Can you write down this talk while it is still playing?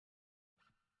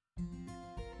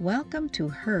Welcome to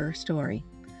Her Story,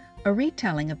 a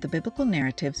retelling of the biblical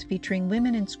narratives featuring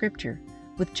women in Scripture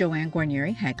with Joanne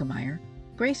Guarnieri Hagemeyer.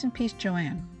 Grace and peace,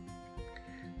 Joanne.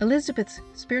 Elizabeth's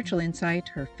spiritual insight,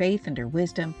 her faith, and her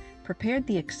wisdom prepared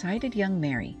the excited young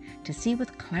Mary to see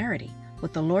with clarity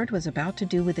what the Lord was about to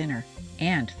do within her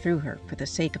and through her for the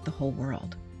sake of the whole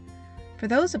world. For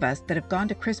those of us that have gone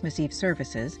to Christmas Eve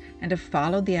services and have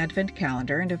followed the Advent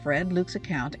calendar and have read Luke's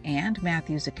account and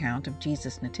Matthew's account of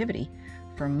Jesus' nativity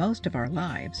for most of our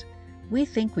lives, we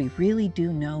think we really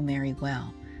do know Mary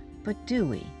well. But do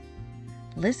we?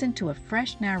 Listen to a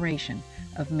fresh narration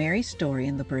of Mary's story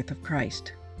in the birth of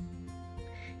Christ.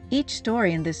 Each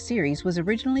story in this series was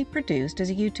originally produced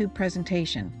as a YouTube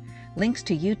presentation. Links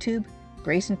to YouTube,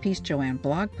 Grace and Peace Joanne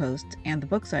blog posts, and the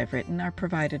books I've written are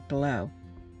provided below.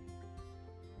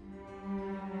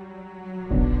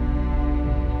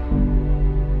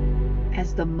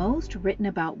 As the most written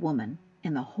about woman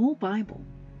in the whole Bible,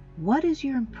 what is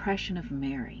your impression of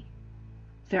Mary?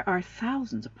 There are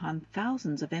thousands upon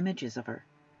thousands of images of her.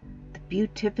 The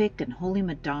beatific and holy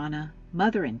Madonna,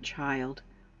 mother and child,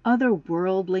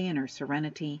 otherworldly in her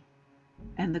serenity,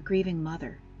 and the grieving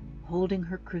mother, holding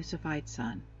her crucified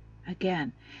son.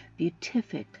 Again,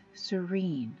 beatific,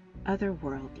 serene,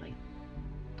 otherworldly.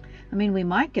 We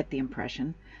might get the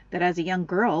impression that as a young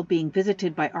girl being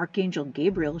visited by Archangel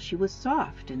Gabriel, she was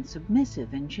soft and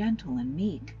submissive and gentle and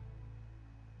meek.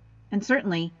 And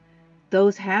certainly,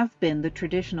 those have been the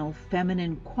traditional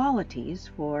feminine qualities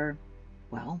for,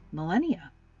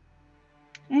 millennia.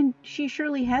 And she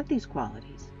surely had these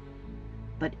qualities.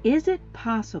 But is it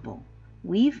possible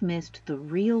we've missed the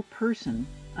real person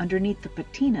underneath the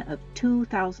patina of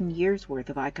 2,000 years worth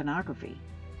of iconography?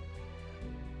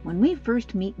 When we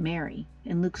first meet Mary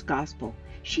in Luke's Gospel,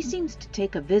 she seems to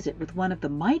take a visit with one of the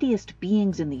mightiest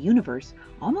beings in the universe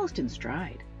almost in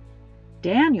stride.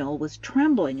 Daniel was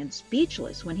trembling and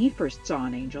speechless when he first saw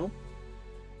an angel.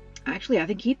 Actually, I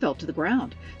think he fell to the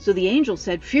ground. So the angel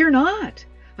said, "Fear not,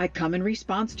 I come in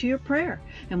response to your prayer."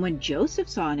 And when Joseph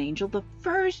saw an angel, the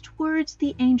first words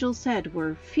the angel said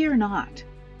were, "Fear not."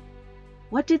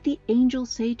 What did the angel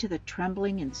say to the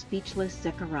trembling and speechless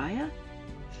Zechariah?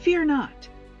 "Fear not."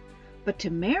 But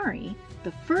to Mary,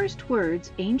 the first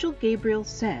words Angel Gabriel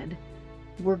said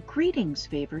were, "Greetings,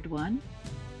 favored one."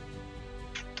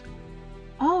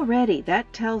 Already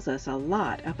that tells us a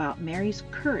lot about Mary's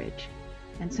courage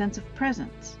and sense of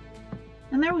presence.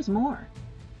 And there was more.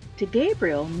 To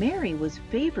Gabriel, Mary was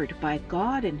favored by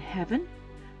God in heaven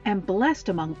and blessed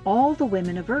among all the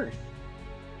women of earth.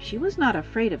 She was not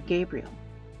afraid of Gabriel,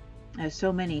 as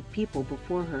so many people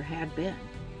before her had been,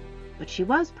 but she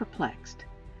was perplexed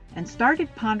and started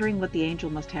pondering what the angel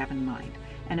must have in mind.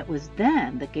 And it was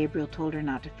then that Gabriel told her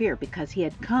not to fear, because he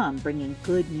had come bringing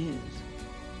good news.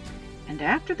 And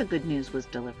after the good news was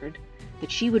delivered, that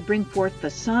she would bring forth the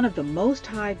Son of the Most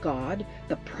High God,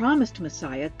 the promised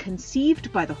Messiah,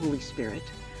 conceived by the Holy Spirit,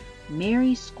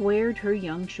 Mary squared her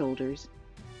young shoulders,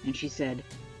 and she said,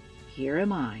 "Here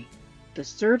am I, the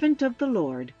servant of the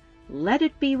Lord. Let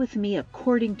it be with me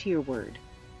according to your word."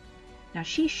 Now,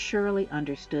 she surely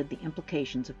understood the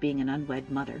implications of being an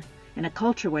unwed mother in a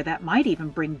culture where that might even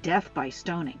bring death by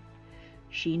stoning.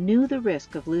 She knew the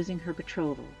risk of losing her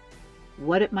betrothal,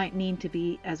 what it might mean to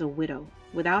be as a widow,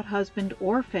 without husband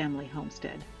or family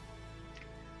homestead.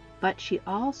 But she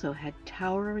also had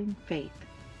towering faith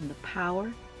in the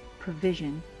power,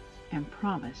 provision, and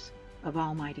promise of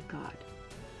Almighty God.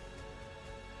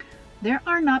 There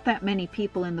are not that many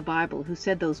people in the Bible who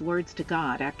said those words to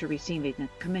God after receiving a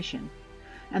commission.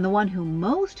 And the one who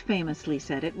most famously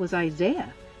said it was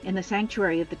Isaiah in the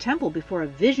sanctuary of the temple before a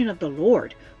vision of the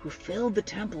Lord, who filled the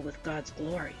temple with God's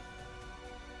glory.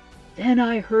 "Then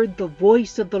I heard the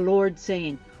voice of the Lord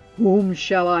saying, 'Whom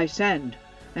shall I send?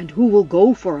 And who will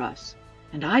go for us?'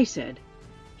 And I said,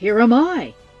 'Here am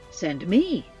I, send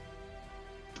me.'"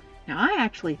 Now, I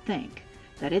actually think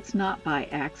that it's not by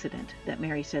accident that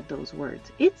Mary said those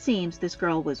words. It seems this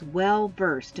girl was well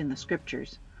versed in the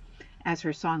scriptures, as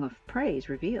her song of praise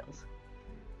reveals.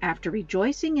 After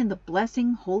rejoicing in the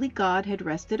blessing holy God had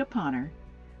rested upon her,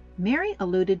 Mary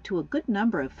alluded to a good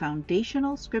number of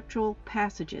foundational scriptural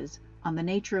passages on the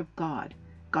nature of God,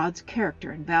 God's character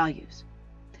and values.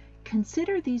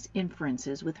 Consider these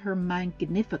inferences with her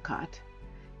Magnificat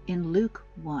in Luke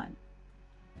 1.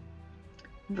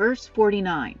 Verse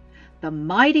 49, "The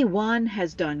Mighty One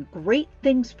has done great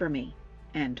things for me,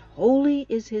 and holy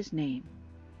is his name."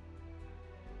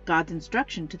 God's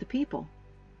instruction to the people,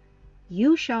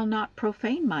 "You shall not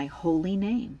profane my holy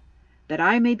name, that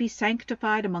I may be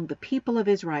sanctified among the people of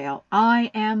Israel.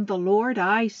 I am the Lord,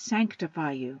 I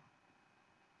sanctify you."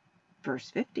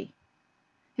 Verse 50,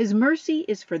 His mercy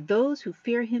is for those who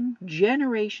fear him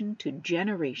generation to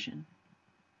generation.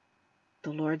 The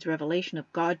Lord's revelation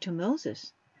of God to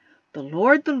Moses. The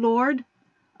Lord,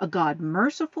 a God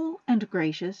merciful and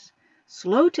gracious,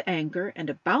 slow to anger and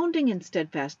abounding in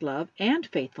steadfast love and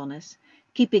faithfulness,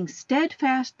 keeping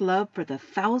steadfast love for the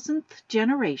 1,000th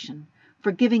generation,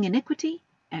 forgiving iniquity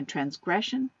and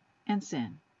transgression and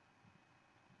sin.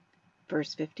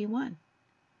 Verse 51.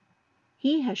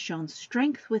 He has shown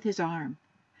strength with his arm,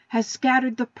 has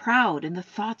scattered the proud in the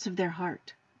thoughts of their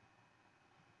heart.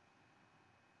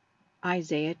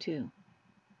 Isaiah 2.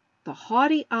 The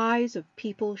haughty eyes of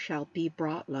people shall be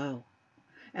brought low,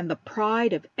 and the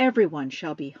pride of everyone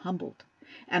shall be humbled,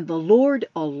 and the Lord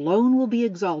alone will be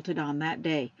exalted on that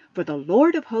day. For the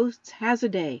Lord of hosts has a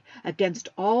day against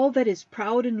all that is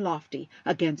proud and lofty,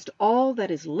 against all that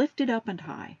is lifted up and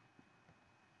high.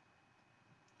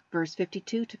 Verse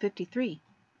 52 to 53.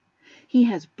 He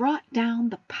has brought down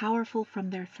the powerful from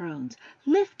their thrones,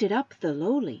 lifted up the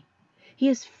lowly. He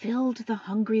has filled the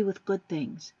hungry with good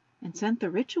things, and sent the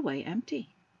rich away empty.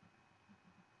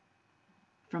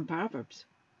 From Proverbs.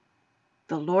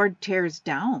 The Lord tears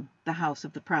down the house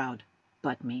of the proud,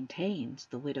 but maintains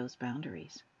the widow's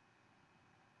boundaries.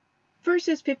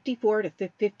 Verses 54 to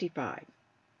 55.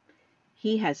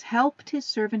 He has helped his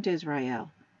servant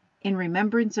Israel in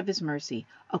remembrance of his mercy,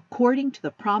 according to the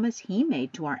promise he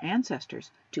made to our ancestors,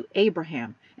 to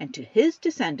Abraham, and to his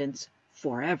descendants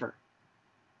forever.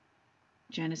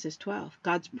 Genesis 12.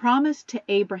 God's promise to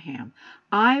Abraham,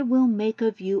 I will make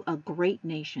of you a great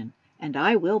nation, and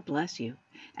I will bless you,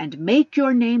 and make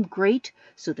your name great,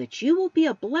 so that you will be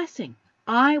a blessing.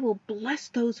 I will bless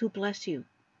those who bless you,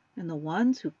 and the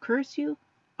ones who curse you,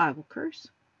 I will curse.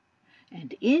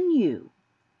 And in you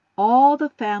all the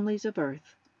families of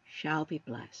earth shall be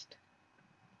blessed.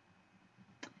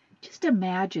 Just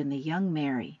imagine the young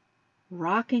Mary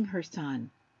rocking her son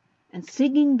and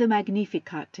singing the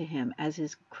Magnificat to him as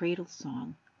his cradle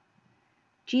song.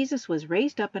 Jesus was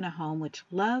raised up in a home which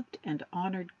loved and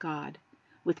honored God,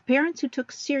 with parents who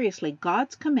took seriously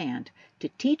God's command to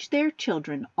teach their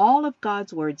children all of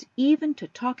God's words, even to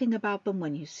talking about them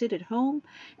when you sit at home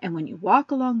and when you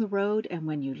walk along the road and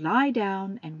when you lie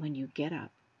down and when you get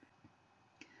up.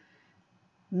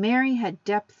 Mary had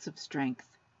depths of strength,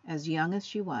 as young as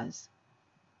she was,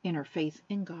 in her faith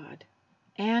in God,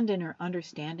 and in her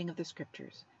understanding of the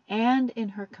Scriptures, and in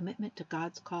her commitment to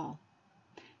God's call.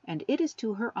 And it is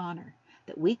to her honor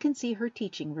that we can see her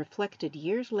teaching reflected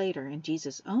years later in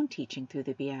Jesus' own teaching through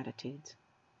the Beatitudes.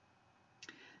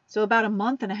 So about a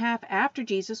month and a half after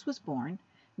Jesus was born,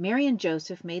 Mary and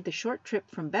Joseph made the short trip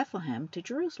from Bethlehem to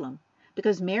Jerusalem,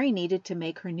 because Mary needed to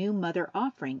make her new mother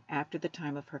offering after the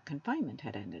time of her confinement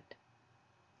had ended.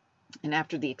 And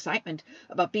after the excitement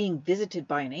about being visited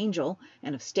by an angel,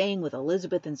 and of staying with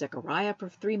Elizabeth and Zechariah for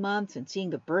 3 months, and seeing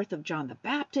the birth of John the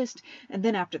Baptist, and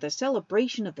then after the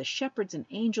celebration of the shepherds and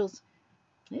angels,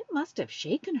 it must have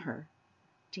shaken her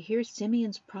to hear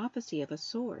Simeon's prophecy of a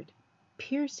sword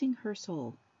piercing her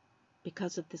soul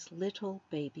because of this little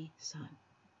baby son.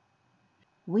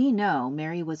 We know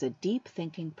Mary was a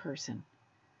deep-thinking person,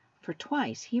 for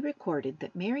twice he recorded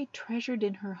that Mary treasured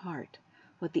in her heart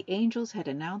what the angels had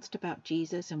announced about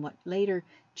Jesus and what later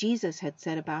Jesus had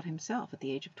said about himself at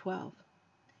the age of 12.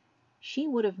 She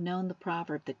would have known the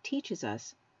proverb that teaches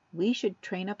us we should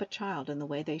train up a child in the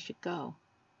way they should go,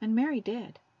 and Mary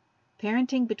did,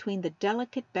 parenting between the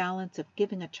delicate balance of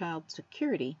giving a child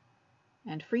security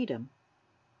and freedom.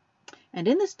 And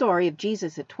in the story of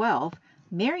Jesus at 12,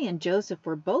 Mary and Joseph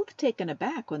were both taken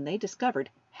aback when they discovered,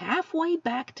 halfway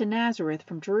back to Nazareth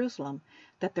from Jerusalem,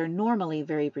 that their normally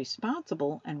very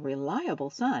responsible and reliable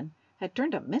son had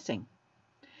turned up missing.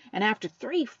 And after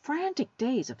 3 frantic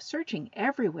days of searching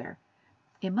everywhere,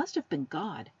 it must have been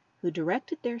God who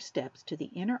directed their steps to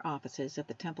the inner offices of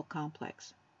the temple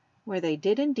complex, where they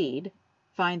did indeed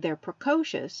find their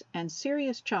precocious and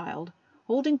serious child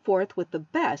holding forth with the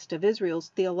best of Israel's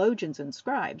theologians and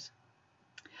scribes.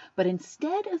 But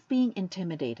instead of being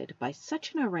intimidated by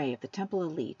such an array of the temple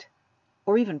elite,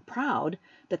 or even proud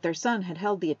that their son had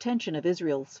held the attention of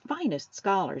Israel's finest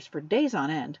scholars for days on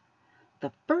end,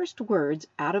 the first words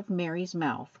out of Mary's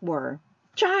mouth were,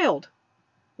 "Child,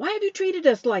 why have you treated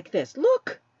us like this?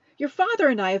 Look, your father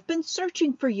and I have been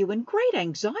searching for you in great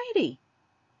anxiety."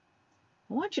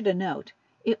 I want you to note,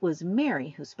 it was Mary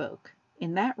who spoke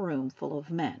in that room full of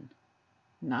men,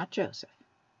 not Joseph.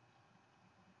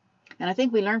 And I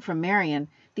think we learn from Mary in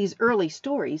these early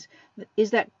stories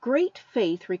is that great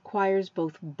faith requires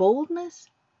both boldness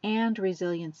and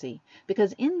resiliency,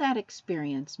 because in that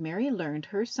experience Mary learned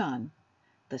her son,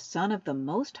 the Son of the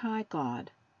Most High God,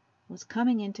 was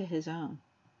coming into his own.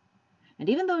 And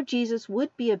even though Jesus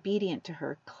would be obedient to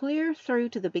her clear through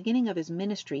to the beginning of his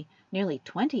ministry nearly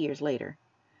 20 years later,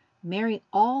 Mary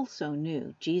also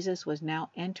knew Jesus was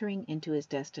now entering into his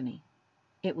destiny.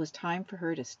 It was time for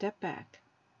her to step back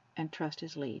and trust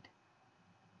his lead.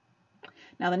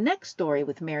 Now the next story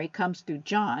with Mary comes through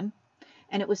John,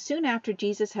 and it was soon after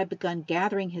Jesus had begun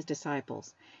gathering his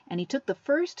disciples, and he took the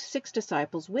first 6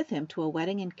 disciples with him to a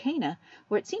wedding in Cana,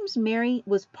 where it seems Mary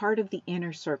was part of the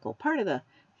inner circle, part of the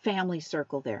family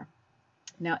circle there.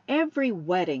 Now every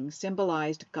wedding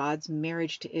symbolized God's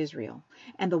marriage to Israel,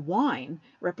 and the wine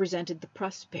represented the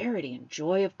prosperity and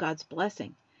joy of God's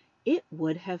blessing. It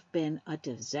would have been a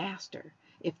disaster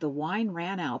if the wine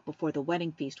ran out before the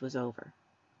wedding feast was over.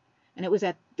 And it was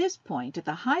at this point, at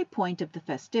the high point of the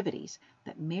festivities,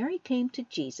 that Mary came to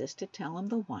Jesus to tell him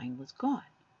the wine was gone.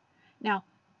 Now,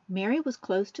 Mary was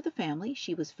close to the family.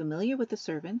 She was familiar with the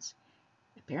servants.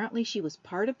 Apparently, she was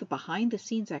part of the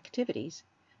behind-the-scenes activities,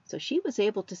 so she was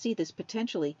able to see this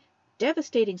potentially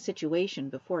devastating situation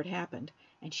before it happened,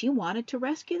 and she wanted to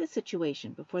rescue the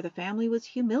situation before the family was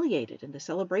humiliated and the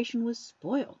celebration was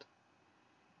spoiled.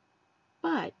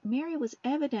 But Mary was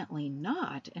evidently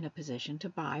not in a position to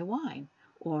buy wine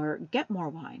or get more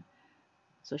wine.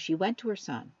 So she went to her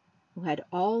son, who had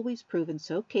always proven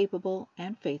so capable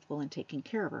and faithful in taking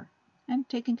care of her and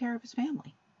taking care of his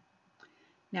family.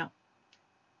 Now,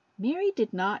 Mary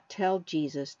did not tell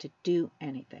Jesus to do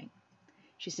anything.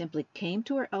 She simply came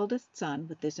to her eldest son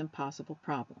with this impossible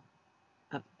problem.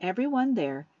 Of everyone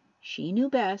there, she knew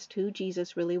best who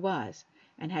Jesus really was,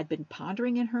 and had been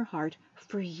pondering in her heart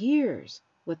for years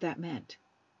what that meant.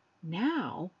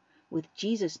 Now, with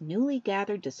Jesus' newly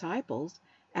gathered disciples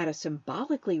at a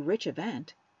symbolically rich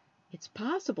event, it's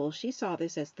possible she saw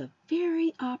this as the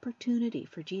very opportunity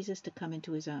for Jesus to come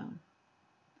into his own.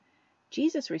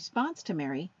 Jesus' response to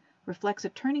Mary reflects a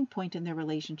turning point in their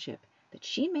relationship that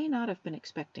she may not have been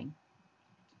expecting.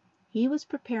 He was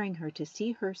preparing her to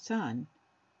see her son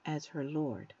as her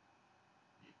Lord.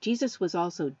 Jesus was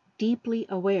also deeply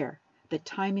aware that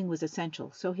timing was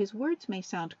essential, so his words may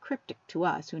sound cryptic to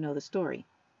us who know the story.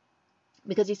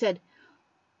 Because he said,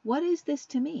 "What is this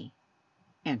to me?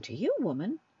 And to you,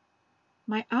 woman?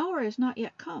 My hour is not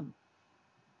yet come."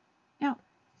 Now,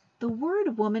 the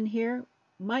word woman here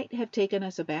might have taken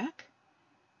us aback.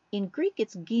 In Greek,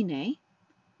 it's gine,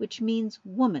 which means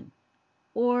woman,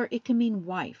 or it can mean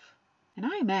wife. And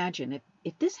I imagine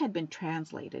if this had been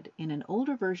translated in an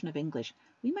older version of English,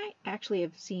 we might actually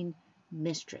have seen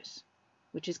mistress,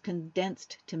 which is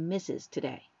condensed to Mrs.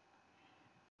 today.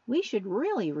 We should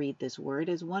really read this word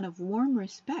as one of warm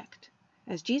respect,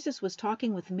 as Jesus was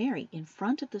talking with Mary in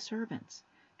front of the servants,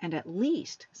 and at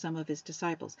least some of his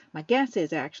disciples. My guess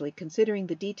is actually, considering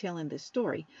the detail in this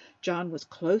story, John was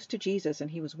close to Jesus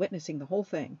and he was witnessing the whole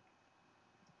thing.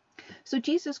 So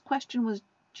Jesus' question was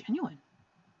genuine.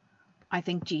 I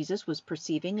think Jesus was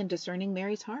perceiving and discerning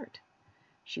Mary's heart.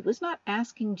 She was not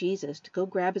asking Jesus to go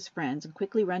grab his friends and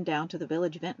quickly run down to the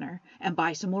village vintner and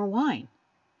buy some more wine.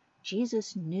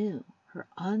 Jesus knew her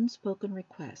unspoken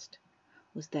request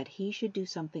was that he should do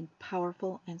something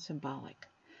powerful and symbolic,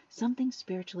 something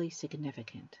spiritually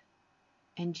significant.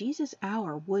 And Jesus'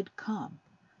 hour would come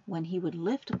when he would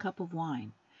lift a cup of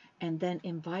wine and then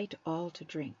invite all to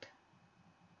drink.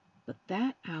 But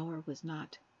that hour was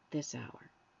not this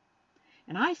hour.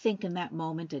 And I think in that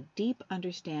moment a deep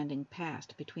understanding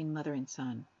passed between mother and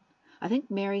son. I think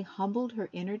Mary humbled her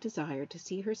inner desire to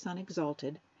see her son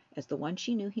exalted as the one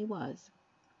she knew he was,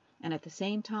 and at the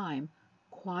same time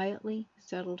quietly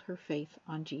settled her faith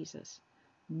on Jesus,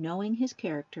 knowing his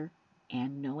character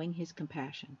and knowing his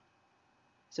compassion.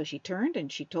 So she turned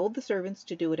and she told the servants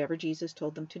to do whatever Jesus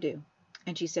told them to do.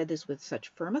 And she said this with such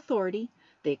firm authority,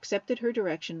 they accepted her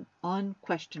direction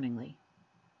unquestioningly.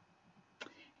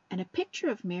 And a picture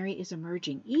of Mary is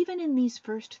emerging, even in these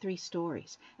first 3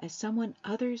 stories, as someone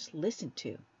others listened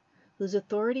to, whose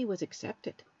authority was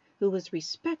accepted, who was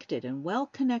respected and well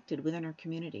connected within her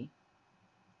community.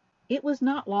 It was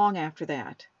not long after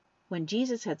that, when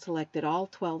Jesus had selected all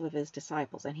 12 of his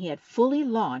disciples, and he had fully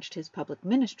launched his public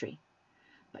ministry.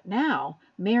 But now,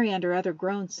 Mary and her other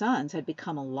grown sons had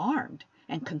become alarmed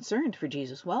and concerned for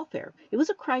Jesus' welfare. It was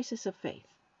a crisis of faith.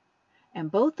 And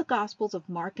both the Gospels of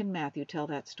Mark and Matthew tell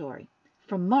that story.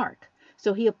 From Mark,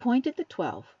 so he appointed the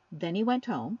 12, then he went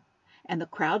home, and the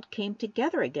crowd came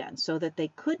together again so that they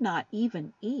could not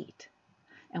even eat.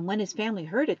 And when his family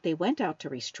heard it, they went out to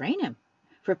restrain him,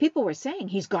 for people were saying,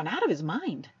 "He's gone out of his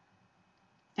mind."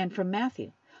 And from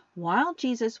Matthew, while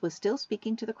Jesus was still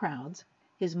speaking to the crowds,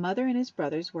 his mother and his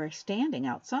brothers were standing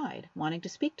outside, wanting to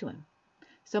speak to him.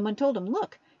 Someone told him,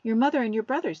 "Look, your mother and your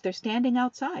brothers, they're standing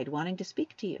outside, wanting to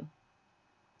speak to you."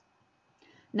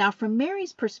 Now, from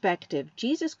Mary's perspective,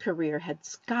 Jesus' career had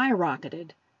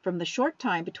skyrocketed from the short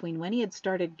time between when he had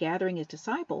started gathering his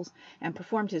disciples and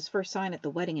performed his first sign at the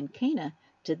wedding in Cana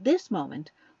to this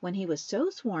moment when he was so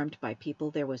swarmed by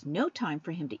people there was no time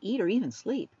for him to eat or even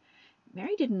sleep.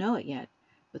 Mary didn't know it yet,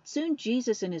 but soon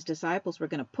Jesus and his disciples were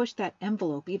going to push that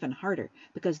envelope even harder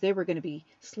because they were going to be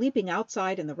sleeping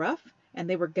outside in the rough and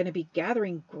they were going to be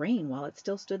gathering grain while it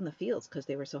still stood in the fields because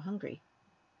they were so hungry.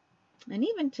 And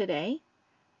even today,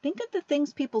 think of the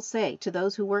things people say to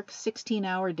those who work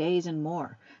 16-hour days and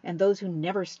more, and those who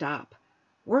never stop.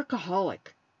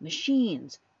 Workaholic,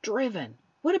 machines, driven.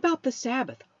 What about the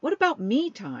Sabbath? What about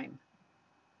me time?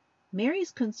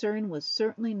 Mary's concern was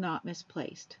certainly not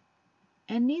misplaced,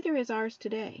 and neither is ours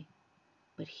today.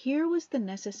 But here was the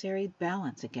necessary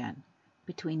balance again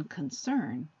between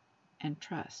concern and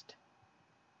trust.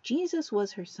 Jesus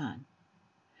was her son,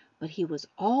 but he was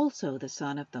also the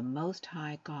Son of the Most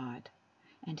High God.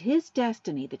 And his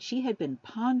destiny that she had been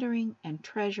pondering and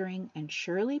treasuring and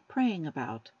surely praying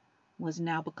about was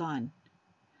now begun.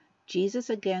 Jesus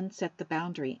again set the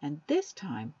boundary, and this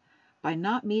time by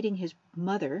not meeting his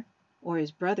mother or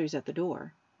his brothers at the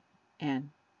door, and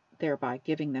thereby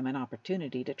giving them an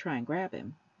opportunity to try and grab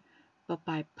him, but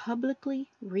by publicly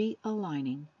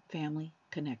realigning family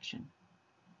connection.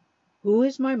 "Who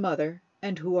is my mother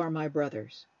and who are my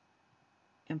brothers?"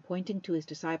 And pointing to his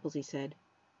disciples, he said,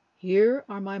 "Here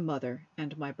are my mother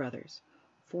and my brothers,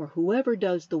 for whoever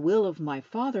does the will of my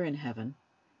Father in heaven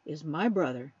is my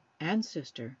brother and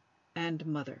sister and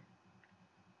mother."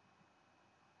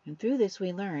 And through this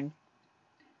we learn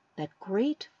that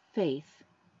great faith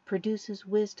produces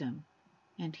wisdom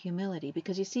and humility,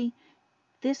 because you see,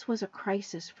 this was a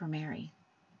crisis for Mary.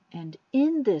 And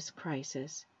in this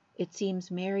crisis, it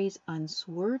seems Mary's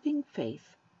unswerving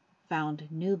faith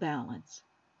found new balance.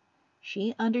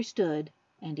 She understood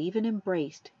and even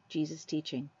embraced Jesus'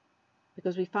 teaching,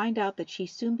 because we find out that she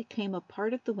soon became a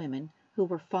part of the women who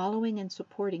were following and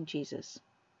supporting Jesus.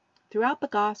 Throughout the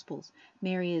Gospels,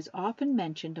 Mary is often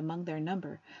mentioned among their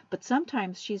number, but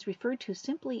sometimes she's referred to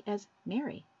simply as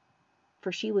Mary,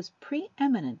 for she was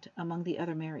preeminent among the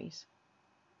other Marys.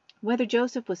 Whether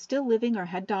Joseph was still living or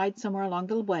had died somewhere along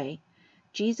the way,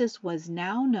 Jesus was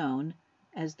now known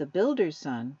as the builder's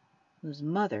son, whose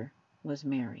mother was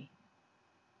Mary.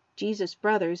 Jesus'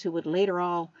 brothers, who would later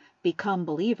all become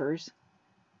believers,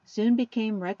 soon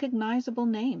became recognizable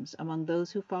names among those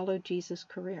who followed Jesus'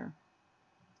 career.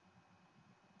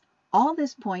 All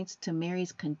this points to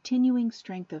Mary's continuing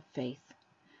strength of faith,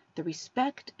 the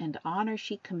respect and honor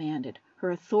she commanded,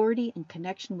 her authority and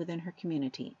connection within her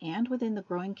community and within the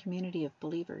growing community of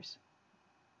believers.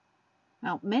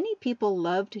 Now, many people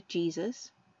loved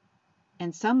Jesus,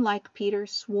 and some, like Peter,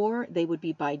 swore they would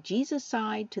be by Jesus'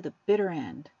 side to the bitter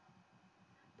end.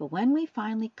 But when we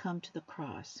finally come to the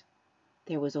cross,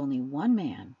 there was only one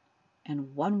man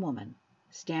and one woman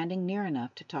standing near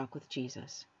enough to talk with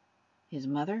Jesus, his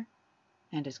mother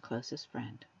and his closest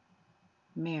friend,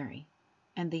 Mary,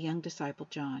 and the young disciple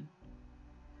John.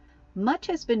 Much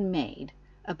has been made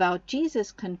about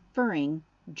Jesus conferring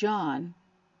John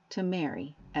to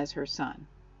Mary as her son,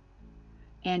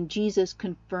 and Jesus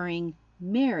conferring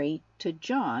Mary to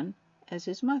John as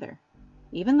his mother,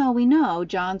 even though we know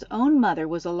John's own mother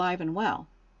was alive and well.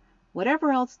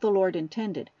 Whatever else the Lord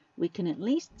intended, we can at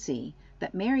least see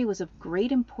that Mary was of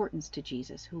great importance to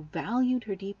Jesus, who valued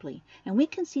her deeply, and we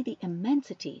can see the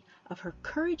immensity of her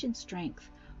courage and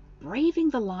strength, braving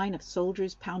the line of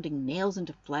soldiers pounding nails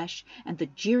into flesh, and the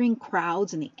jeering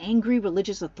crowds and the angry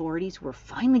religious authorities who were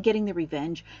finally getting their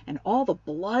revenge, and all the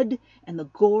blood and the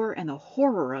gore and the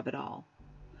horror of it all.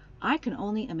 I can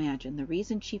only imagine the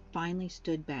reason she finally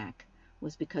stood back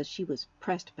was because she was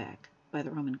pressed back by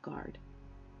the Roman guard.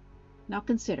 Now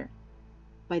consider,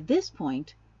 by this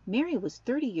point, Mary was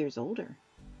 30 years older.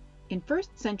 In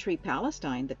first century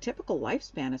Palestine, the typical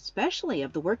lifespan, especially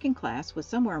of the working class, was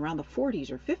somewhere around the 40s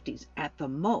or 50s at the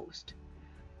most.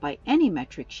 By any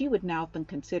metric, she would now have been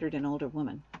considered an older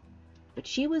woman. But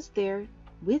she was there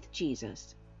with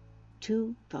Jesus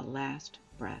to the last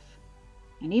breath.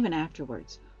 And even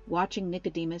afterwards, watching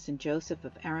Nicodemus and Joseph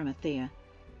of Arimathea,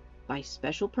 by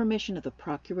special permission of the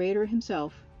procurator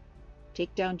himself,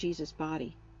 take down Jesus'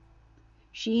 body.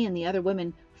 She and the other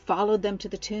women followed them to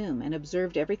the tomb and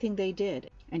observed everything they did,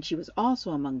 and she was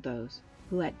also among those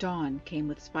who at dawn came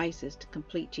with spices to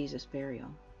complete Jesus' burial.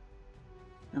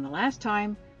 And the last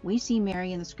time we see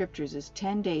Mary in the scriptures is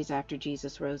 10 days after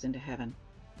Jesus rose into heaven.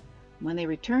 When they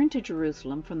returned to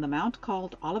Jerusalem from the mount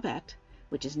called Olivet,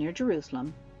 which is near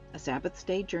Jerusalem, a Sabbath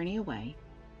day journey away,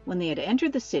 when they had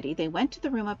entered the city, they went to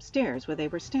the room upstairs where they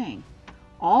were staying.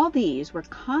 All these were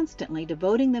constantly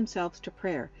devoting themselves to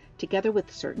prayer, together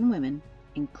with certain women,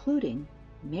 including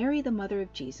Mary, the mother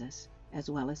of Jesus, as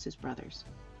well as his brothers.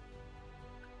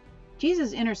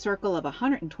 Jesus' inner circle of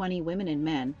 120 women and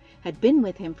men had been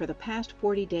with him for the past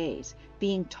 40 days,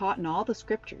 being taught in all the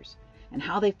scriptures and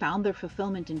how they found their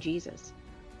fulfillment in Jesus.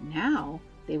 Now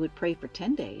they would pray for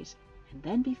 10 days and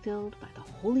then be filled by the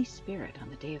Holy Spirit on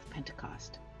the day of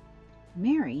Pentecost.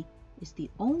 Mary is the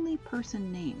only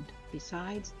person named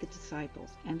besides the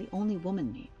disciples and the only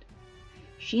woman named.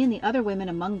 She and the other women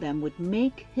among them would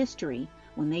make history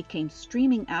when they came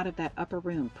streaming out of that upper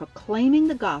room, proclaiming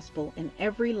the gospel in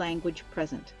every language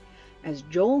present, as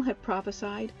Joel had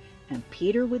prophesied, and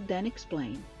Peter would then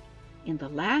explain. In the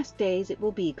last days it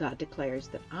will be, God declares,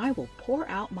 that I will pour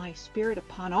out my Spirit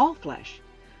upon all flesh,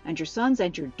 and your sons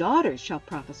and your daughters shall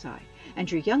prophesy,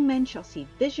 and your young men shall see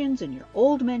visions, and your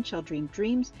old men shall dream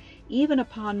dreams, even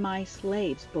upon my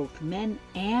slaves, both men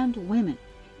and women.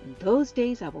 In those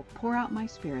days I will pour out my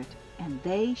Spirit, and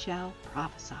they shall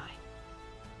prophesy.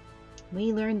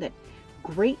 We learn that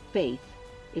great faith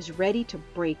is ready to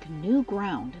break new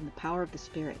ground in the power of the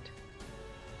Spirit.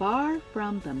 Far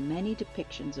from the many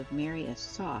depictions of Mary as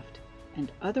soft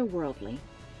and otherworldly,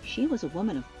 she was a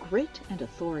woman of grit and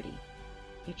authority,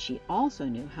 yet she also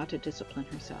knew how to discipline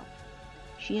herself.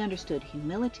 She understood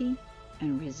humility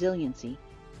and resiliency,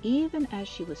 even as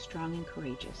she was strong and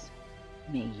courageous.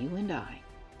 May you and I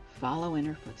follow in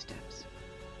her footsteps.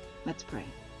 Let's pray.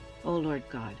 O Lord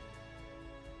God,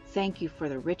 thank you for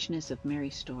the richness of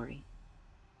Mary's story,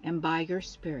 and by your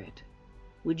Spirit,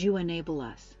 would you enable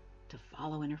us to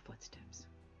follow in her footsteps.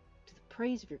 To the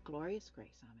praise of your glorious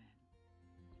grace. Amen.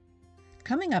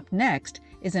 Coming up next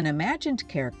is an imagined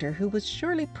character who was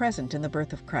surely present in the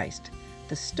birth of Christ,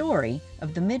 the story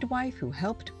of the midwife who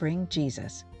helped bring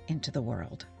Jesus into the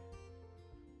world.